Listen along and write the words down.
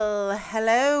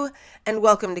Hello, and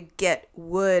welcome to Get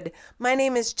Wood. My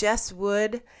name is Jess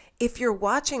Wood. If you're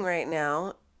watching right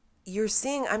now, you're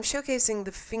seeing I'm showcasing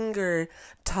the finger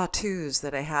tattoos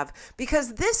that I have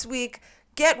because this week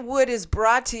Get Wood is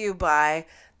brought to you by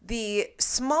the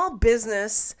small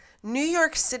business New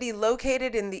York City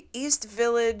located in the East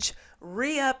Village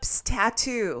Re-Ups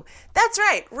Tattoo. That's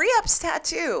right, Re-Ups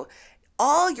Tattoo.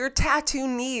 All your tattoo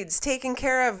needs taken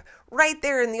care of right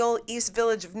there in the old East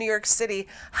Village of New York City.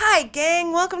 Hi,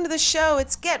 gang. Welcome to the show.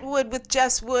 It's Get Wood with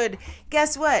Jess Wood.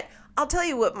 Guess what? I'll tell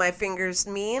you what my fingers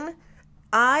mean.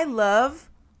 I love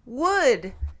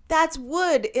wood. That's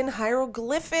wood in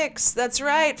hieroglyphics. That's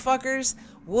right, fuckers.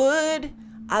 Wood.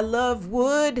 I love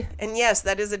wood. And yes,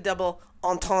 that is a double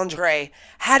entendre.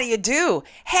 How do you do?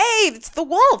 Hey, it's the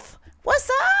wolf. What's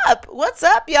up? What's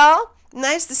up, y'all?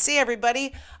 Nice to see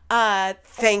everybody.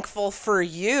 Thankful for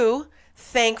you.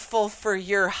 Thankful for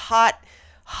your hot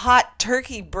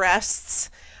turkey breasts.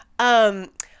 These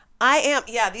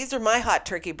are my hot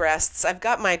turkey breasts. I've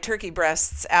got my turkey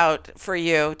breasts out for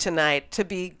you tonight to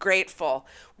be grateful.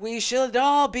 We should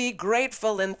all be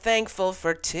grateful and thankful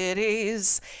for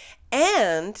titties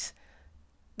and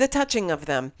the touching of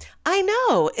them. I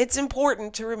know it's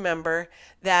important to remember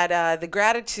that the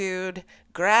gratitude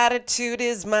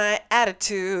is my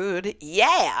attitude.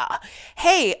 Yeah.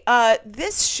 Hey,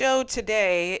 this show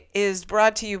today is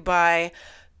brought to you by,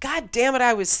 God damn it,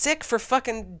 I was sick for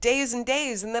fucking days and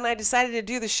days, and then I decided to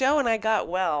do the show, and I got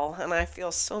well, and I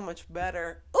feel so much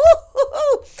better.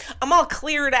 Ooh, I'm all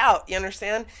cleared out, you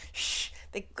understand? Shh,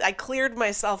 I cleared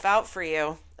myself out for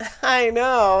you. I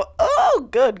know. Oh,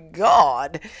 good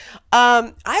God.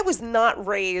 I was not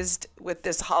raised with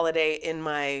this holiday in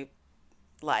my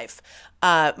life.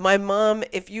 My mom,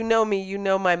 if you know me, you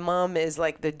know my mom is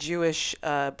like the Jewish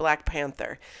Black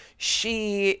Panther.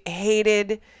 She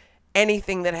hated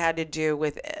anything that had to do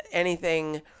with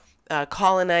anything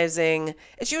colonizing.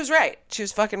 And she was right. She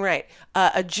was fucking right.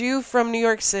 A Jew from New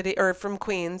York City, or from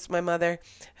Queens, my mother,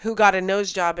 who got a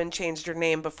nose job and changed her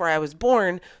name before I was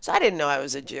born. So I didn't know I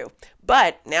was a Jew.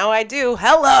 But now I do.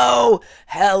 Hello.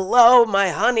 Hello, my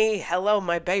honey. Hello,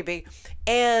 my baby.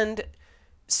 And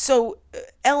so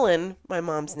Ellen, my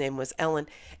mom's name was Ellen.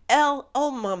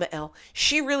 Oh, Mama Elle,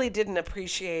 she really didn't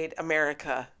appreciate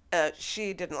America.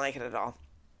 She didn't like it at all.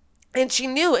 And she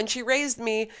knew, and she raised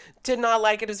me to not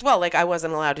like it as well. Like, I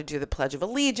wasn't allowed to do the Pledge of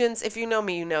Allegiance. If you know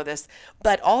me, you know this.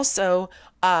 But also,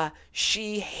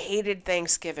 she hated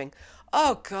Thanksgiving.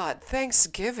 Oh, God,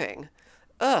 Thanksgiving.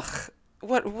 Ugh.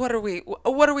 What are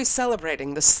we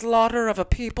celebrating? The slaughter of a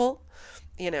people?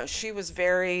 You know, she was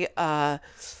very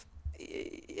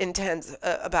intense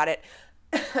about it.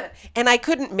 And I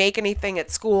couldn't make anything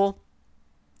at school.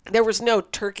 There was no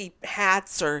turkey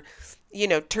hats or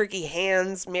turkey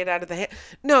hands made out of the hand.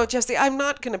 No, Jesse, I'm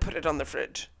not going to put it on the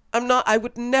fridge. I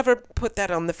would never put that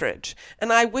on the fridge.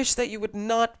 And I wish that you would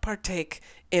not partake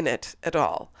in it at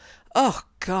all. Oh,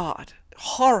 God.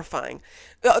 Horrifying.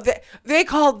 They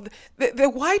called the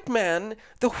white man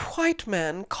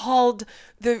called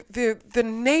the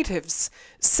natives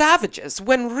savages,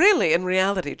 when really, in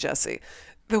reality, Jesse,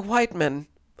 the white men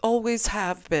always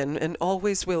have been and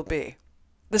always will be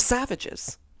the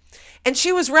savages. And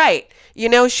she was right.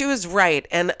 She was right.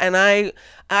 And I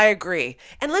agree.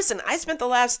 And listen, I spent the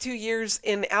last 2 years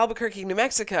in Albuquerque, New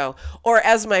Mexico, or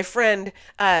as my friend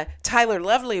Tyler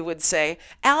Lovely would say,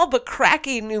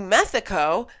 Albuquerque, New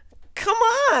Mexico. Come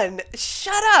on,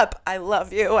 shut up. I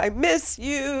love you. I miss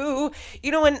you.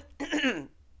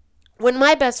 When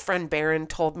my best friend Barron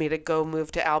told me to go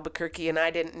move to Albuquerque and I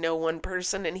didn't know one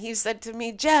person, and he said to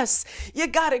me, Jess, you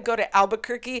gotta go to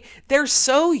Albuquerque. They're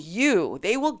so you.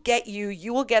 They will get you.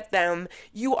 You will get them.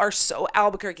 You are so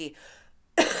Albuquerque.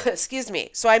 Excuse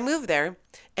me. So I moved there,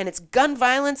 and it's gun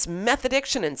violence, meth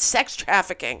addiction, and sex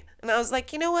trafficking. And I was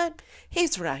like, you know what?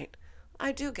 He's right.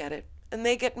 I do get it. And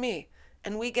they get me.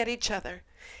 And we get each other.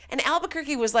 And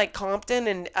Albuquerque was like Compton,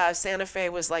 and Santa Fe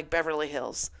was like Beverly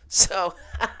Hills. So,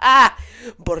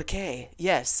 porque,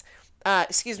 yes.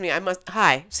 Excuse me,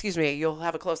 excuse me, you'll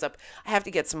have a close-up. I have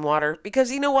to get some water,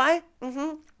 because you know why?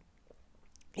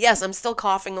 Yes, I'm still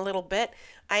coughing a little bit.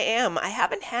 I am. I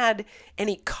haven't had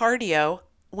any cardio,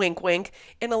 wink, wink,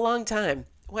 in a long time.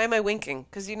 Why am I winking?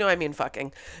 Because I mean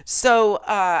fucking. So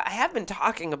I have been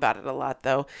talking about it a lot,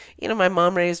 though. My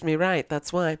mom raised me right.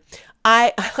 That's why.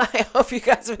 I hope you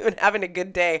guys have been having a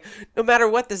good day. No matter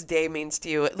what this day means to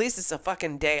you, at least it's a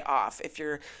fucking day off if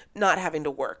you're not having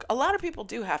to work. A lot of people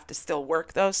do have to still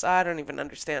work, though, so I don't even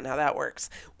understand how that works.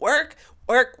 Work.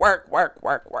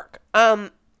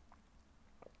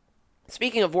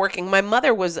 Speaking of working, my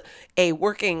mother was a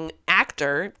working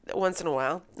actor once in a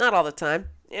while. Not all the time.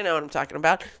 You know what I'm talking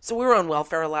about. So we were on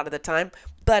welfare a lot of the time.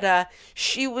 But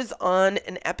she was on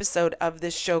an episode of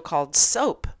this show called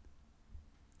Soap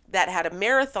that had a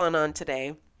marathon on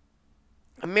today.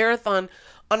 A marathon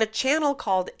on a channel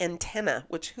called Antenna,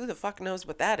 which who the fuck knows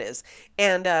what that is.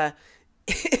 And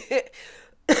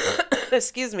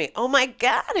excuse me. Oh my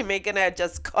God, am I gonna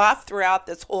just cough throughout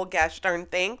this whole gosh darn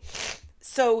thing?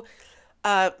 So,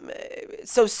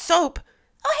 so Soap.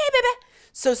 Oh hey baby.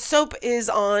 So Soap is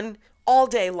on all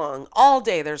day long. All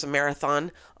day there's a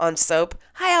marathon on Soap.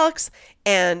 Hi Alex.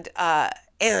 And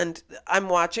I'm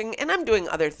watching and I'm doing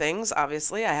other things.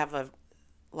 Obviously, I have a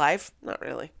life, not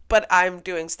really, but I'm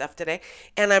doing stuff today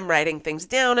and I'm writing things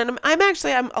down and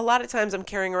I'm a lot of times I'm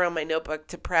carrying around my notebook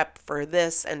to prep for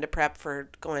this and to prep for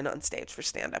going on stage for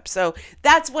stand up. So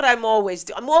that's what I'm always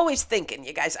doing. I'm always thinking,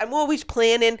 you guys. I'm always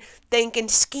planning, thinking,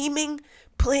 scheming,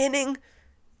 planning,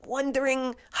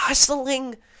 wondering,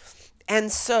 hustling.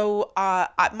 And so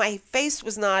my face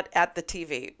was not at the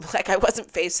TV. Like I wasn't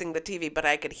facing the TV, but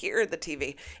I could hear the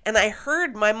TV. And I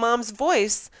heard my mom's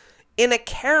voice in a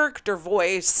character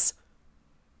voice.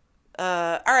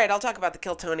 All right, I'll talk about the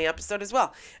Kill Tony episode as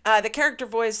well. The character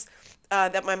voice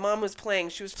that my mom was playing,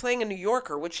 she was playing a New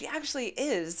Yorker, which she actually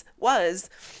was.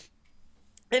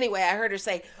 Anyway, I heard her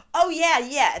say, oh, yeah,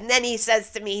 yeah. And then he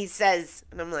says to me,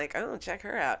 and I'm like, oh, check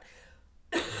her out.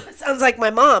 Sounds like my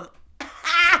mom.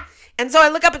 And so I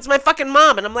look up, it's my fucking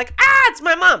mom. And I'm like, it's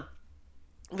my mom.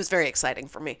 It was very exciting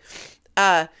for me.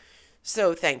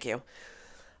 So thank you.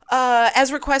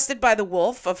 As requested by the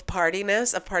Wolf of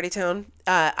Partiness, of Partytown,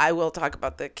 I will talk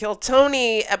about the Kill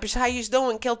Tony episode. How you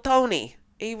doing, Kill Tony?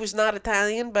 He was not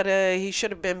Italian, but he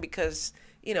should have been because,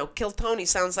 you know, Kill Tony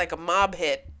sounds like a mob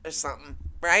hit or something,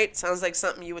 right? Sounds like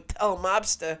something you would tell a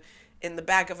mobster in the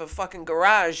back of a fucking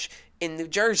garage in New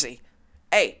Jersey.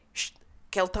 Hey,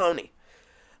 Kill Tony.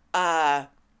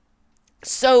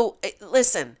 So,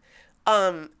 listen,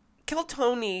 Kill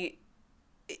Tony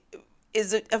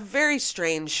is a very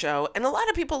strange show, and a lot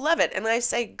of people love it, and I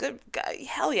say, good God,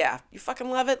 hell yeah, you fucking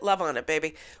love it, love on it,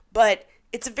 baby. But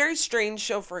it's a very strange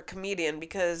show for a comedian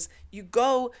because you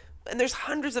go, and there's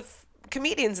hundreds of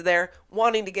comedians there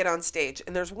wanting to get on stage,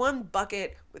 and there's one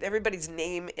bucket with everybody's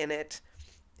name in it,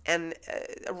 and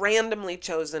randomly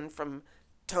chosen from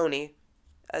Tony,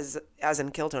 as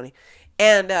in Kill Tony,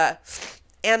 and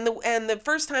the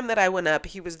first time that I went up,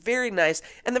 he was very nice,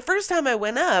 and the first time I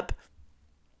went up,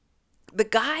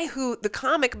 the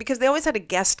comic, because they always had a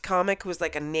guest comic who was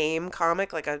like a name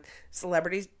comic, like a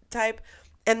celebrity type.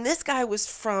 And this guy was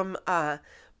from a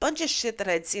bunch of shit that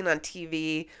I'd seen on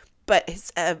TV, but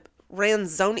his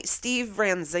Steve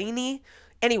Ranzini.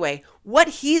 Anyway, what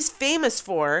he's famous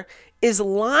for is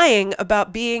lying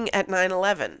about being at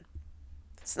 9/11.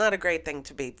 It's not a great thing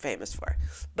to be famous for,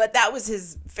 but that was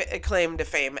his claim to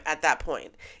fame at that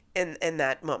point in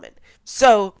that moment.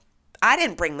 So I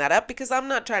didn't bring that up because I'm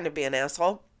not trying to be an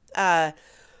asshole. But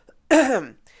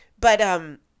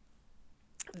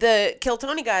the Kill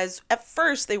Tony guys, at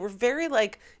first, they were very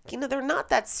like, you know, they're not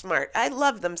that smart. I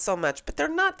love them so much, but they're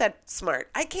not that smart.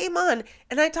 I came on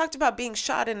and I talked about being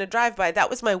shot in a drive-by.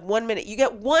 That was my 1 minute. You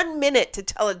get 1 minute to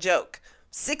tell a joke.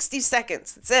 60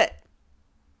 seconds. That's it.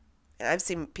 And I've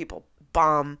seen people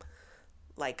bomb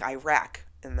like Iraq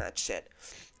and that shit.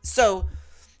 So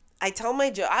I tell my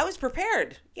joke. I was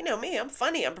prepared. You know me. I'm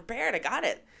funny. I'm prepared. I got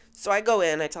it. So I go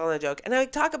in. I tell him a joke. And I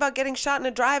talk about getting shot in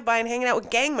a drive-by and hanging out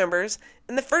with gang members.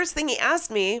 And the first thing he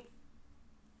asked me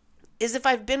is if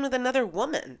I've been with another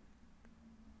woman.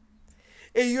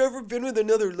 Hey, you ever been with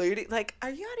another lady? Like, are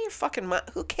you out of your fucking mind?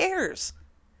 Who cares?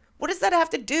 What does that have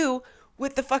to do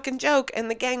with the fucking joke and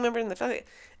the gang member and the...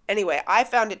 Anyway, I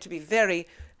found it to be very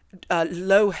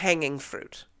low-hanging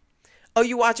fruit. Oh,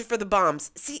 you watch it for the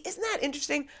bombs. See, isn't that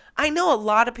interesting? I know a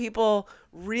lot of people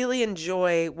really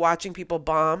enjoy watching people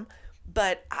bomb,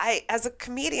 but I, as a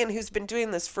comedian who's been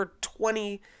doing this for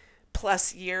 20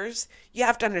 plus years, you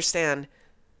have to understand,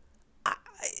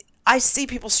 I see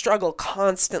people struggle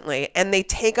constantly, and they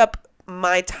take up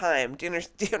my time. Do you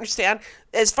understand?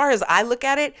 As far as I look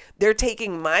at it, they're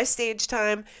taking my stage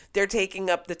time. They're taking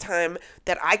up the time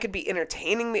that I could be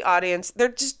entertaining the audience. They're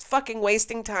just fucking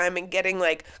wasting time and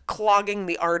clogging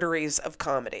the arteries of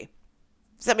comedy.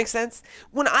 Does that make sense?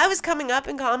 When I was coming up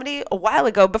in comedy a while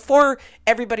ago, before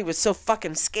everybody was so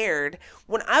fucking scared,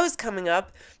 when I was coming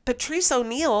up, Patrice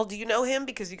O'Neal, do you know him?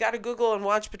 Because you got to Google and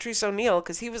watch Patrice O'Neal,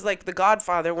 because he was like the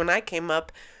godfather when I came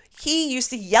up. He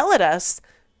used to yell at us.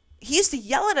 He used to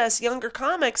yell at us younger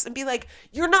comics and be like,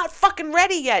 you're not fucking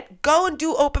ready yet. Go and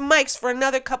do open mics for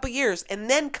another couple years and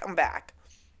then come back.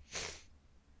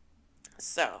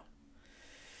 So,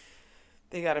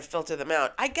 They got to filter them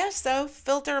out. I guess so.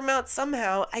 Filter them out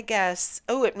somehow, I guess.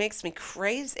 Oh, it makes me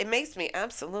crazy. It makes me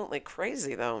absolutely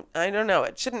crazy, though. I don't know.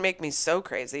 It shouldn't make me so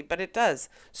crazy, but it does.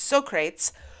 So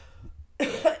crates.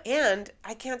 And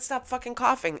I can't stop fucking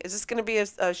coughing. Is this going to be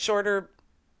a shorter,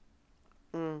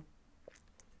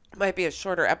 might be a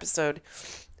shorter episode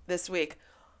this week?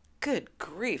 Good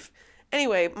grief.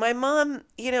 Anyway, my mom,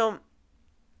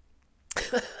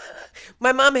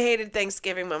 my mom hated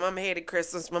Thanksgiving. My mom hated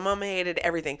Christmas. My mom hated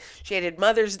everything. She hated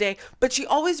Mother's Day. But she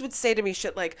always would say to me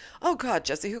shit like, oh, God,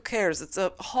 Jesse, who cares? It's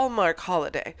a Hallmark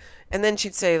holiday. And then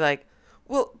she'd say, like,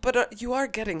 well, but you are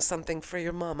getting something for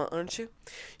your mama, aren't you?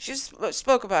 She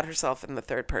spoke about herself in the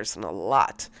third person a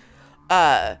lot.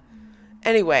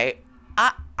 Anyway,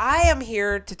 I am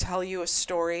here to tell you a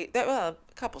story. Well,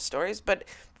 a couple stories, but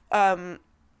I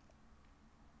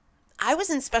was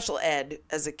in special ed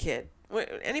as a kid.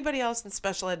 Anybody else in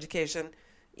special education?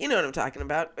 You know what I'm talking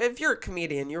about. If you're a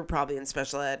comedian, you were probably in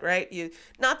special ed, right?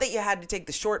 Not that you had to take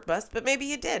the short bus, but maybe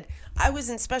you did. I was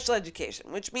in special education,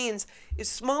 which means it's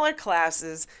smaller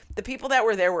classes. The people that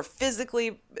were there were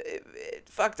physically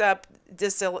fucked up,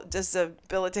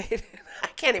 disabilitated. I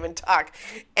can't even talk.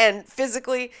 And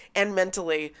physically and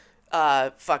mentally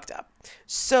fucked up.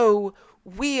 So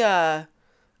we, oh,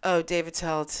 David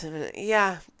Tell,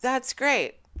 yeah, that's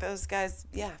great. Those guys,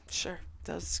 yeah, sure.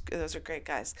 Those are great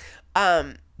guys.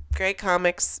 Great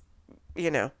comics,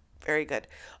 very good.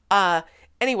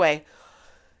 Anyway,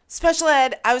 special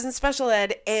ed, I was in special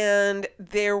ed and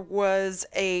there was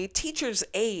a teacher's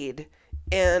aide.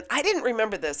 And I didn't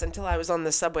remember this until I was on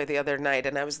the subway the other night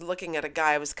and I was looking at a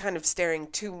guy. I was kind of staring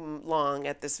too long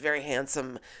at this very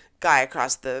handsome guy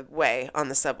across the way on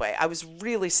the subway. I was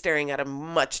really staring at him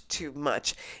much too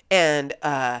much. And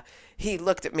he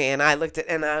looked at me and I looked at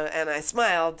and I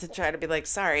smiled to try to be like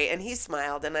sorry, and he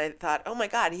smiled and I thought, "Oh my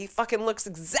God, he fucking looks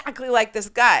exactly like this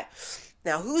guy."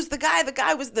 Now, who's the guy? The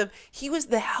guy was he was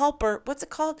the helper. What's it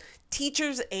called?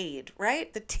 Teacher's aide,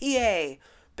 right? The TA.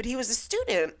 But he was a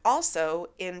student also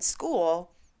in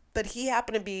school, but he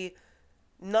happened to be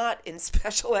not in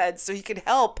special ed, so he could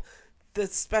help the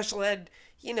special ed,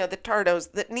 the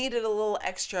tardos that needed a little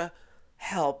extra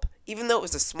help, even though it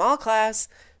was a small class,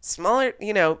 smaller,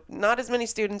 not as many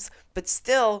students, but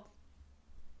still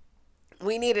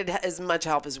we needed as much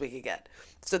help as we could get.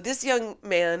 So this young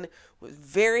man was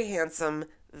very handsome,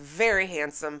 very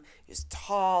handsome. He was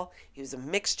tall. He was a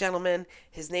mixed gentleman.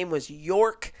 His name was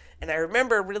York. And I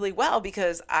remember really well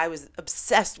because I was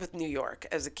obsessed with New York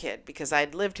as a kid because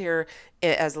I'd lived here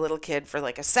as a little kid for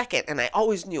like a second. And I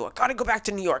always knew, I got to go back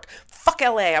to New York. Fuck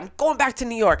LA. I'm going back to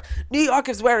New York. New York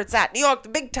is where it's at. New York, the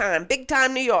big time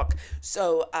New York.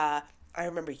 So I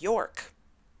remember York.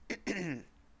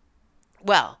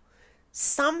 Well,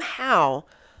 somehow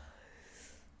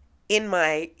in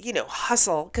my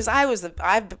hustle, because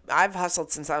I've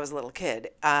hustled since I was a little kid,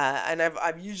 and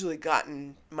I've usually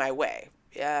gotten my way.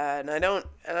 Yeah, and I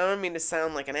don't mean to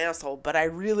sound like an asshole, but I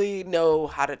really know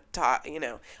how to talk.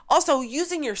 Also,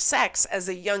 using your sex as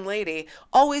a young lady,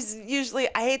 always usually,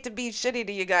 I hate to be shitty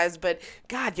to you guys, but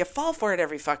God, you fall for it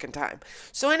every fucking time.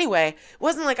 So anyway, it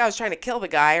wasn't like I was trying to kill the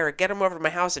guy or get him over to my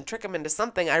house and trick him into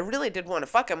something. I really did want to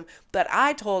fuck him, but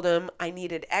I told him I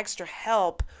needed extra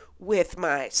help with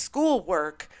my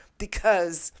schoolwork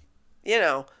because,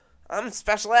 I'm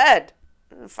special ed.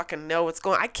 I don't fucking know what's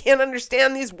going on. I can't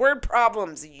understand these word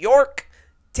problems. York,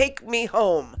 take me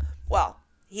home. Well,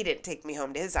 he didn't take me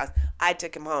home to his house. I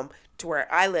took him home to where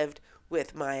I lived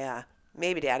with my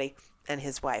baby daddy and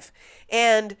his wife.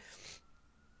 And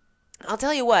I'll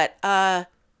tell you what,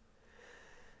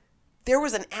 there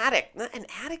was an attic. Not an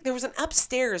attic. There was an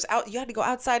upstairs. You had to go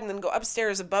outside and then go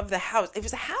upstairs above the house. It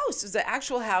was a house. It was an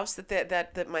actual house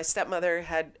that my stepmother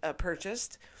had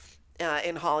purchased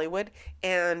in Hollywood.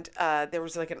 And there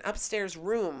was like an upstairs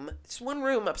room. Just one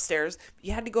room upstairs.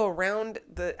 You had to go around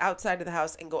the outside of the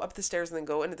house and go up the stairs and then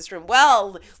go into this room.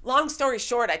 Well, long story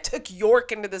short, I took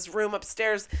York into this room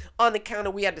upstairs on the counter.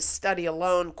 We had to study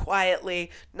alone, quietly,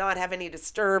 not have any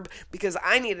disturb, because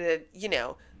I needed,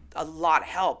 a lot of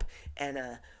help. And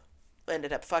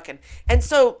ended up fucking. And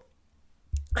so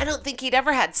I don't think he'd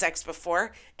ever had sex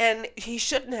before, and he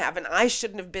shouldn't have, and I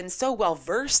shouldn't have been so well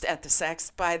versed at the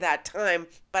sex by that time,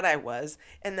 but I was,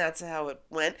 and that's how it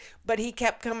went. But he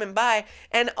kept coming by,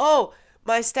 and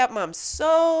my stepmom's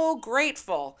so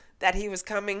grateful that he was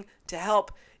coming to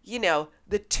help,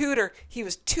 the tutor. He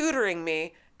was tutoring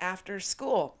me after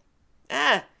school.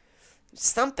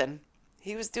 Something.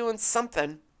 He was doing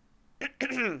something.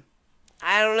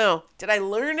 I don't know. Did I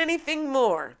learn anything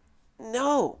more?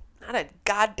 No, not a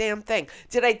goddamn thing.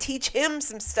 Did I teach him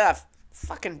some stuff?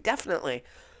 Fucking definitely.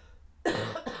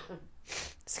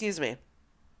 Excuse me.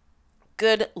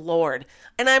 Good Lord.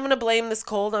 And I'm going to blame this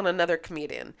cold on another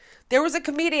comedian. There was a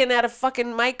comedian at a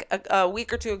fucking mic a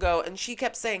week or two ago, and she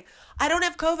kept saying, I don't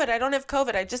have COVID. I don't have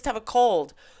COVID. I just have a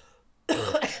cold.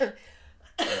 And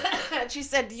she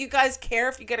said, do you guys care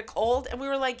if you get a cold? And we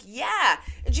were like, yeah.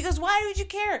 And she goes, why would you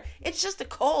care? It's just a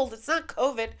cold. It's not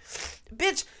COVID.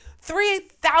 Bitch,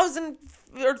 3,000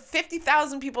 or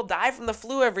 50,000 people die from the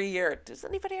flu every year. Does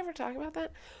anybody ever talk about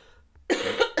that?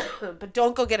 But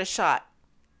don't go get a shot.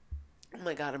 Oh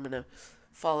my God, I'm going to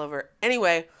fall over.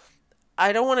 Anyway,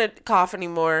 I don't want to cough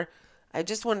anymore. I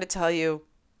just wanted to tell you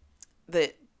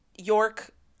that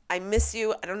York, I miss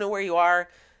you. I don't know where you are.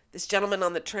 This gentleman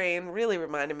on the train really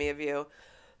reminded me of you.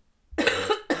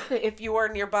 If you are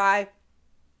nearby,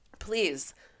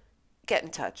 please get in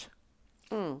touch.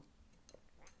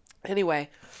 Anyway,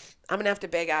 I'm going to have to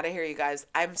beg out of here, you guys.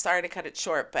 I'm sorry to cut it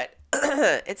short, but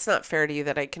it's not fair to you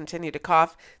that I continue to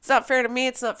cough. It's not fair to me.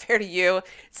 It's not fair to you.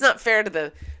 It's not fair to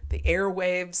the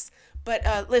airwaves.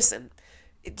 But listen,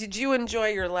 did you enjoy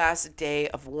your last day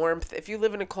of warmth? If you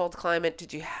live in a cold climate,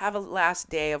 did you have a last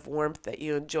day of warmth that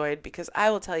you enjoyed? Because I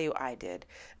will tell you I did.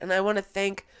 And I want to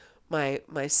thank my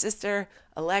sister,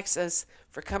 Alexis,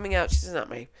 for coming out. She's not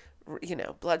my,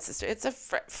 blood sister. It's a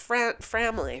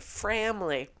family.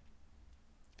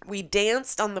 We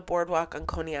danced on the boardwalk on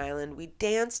Coney Island. We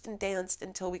danced and danced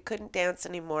until we couldn't dance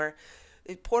anymore.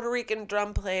 The Puerto Rican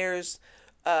drum players,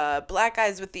 black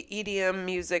guys with the EDM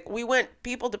music. We went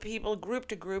people to people, group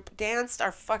to group, danced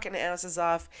our fucking asses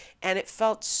off, and it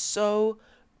felt so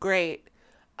great.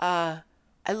 I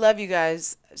love you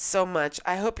guys so much.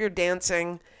 I hope you're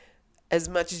dancing as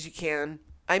much as you can.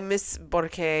 I miss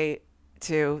Borque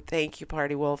too. Thank you,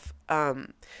 Party Wolf.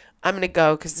 I'm going to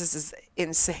go because this is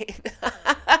insane.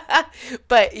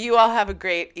 But you all have a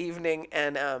great evening,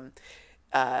 and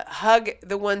hug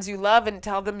the ones you love and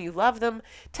tell them you love them.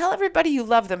 Tell everybody you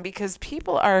love them, because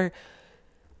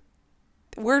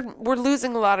we're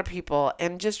losing a lot of people.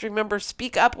 And just remember,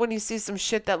 speak up when you see some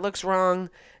shit that looks wrong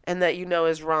and that you know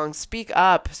is wrong. Speak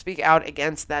up. Speak out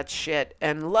against that shit.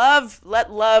 And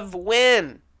let love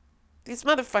win. These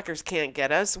motherfuckers can't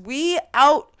get us. We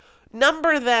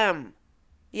outnumber them.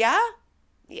 Yeah?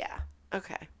 Yeah.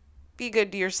 Okay. Be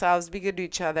good to yourselves. Be good to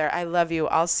each other. I love you.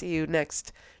 I'll see you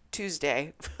next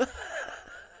Tuesday.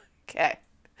 Okay.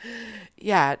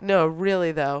 Yeah, no,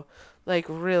 really though. Like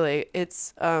really,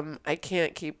 it's I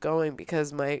can't keep going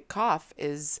because my cough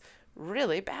is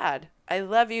really bad. I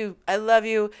love you. I love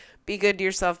you. Be good to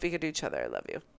yourself. Be good to each other. I love you.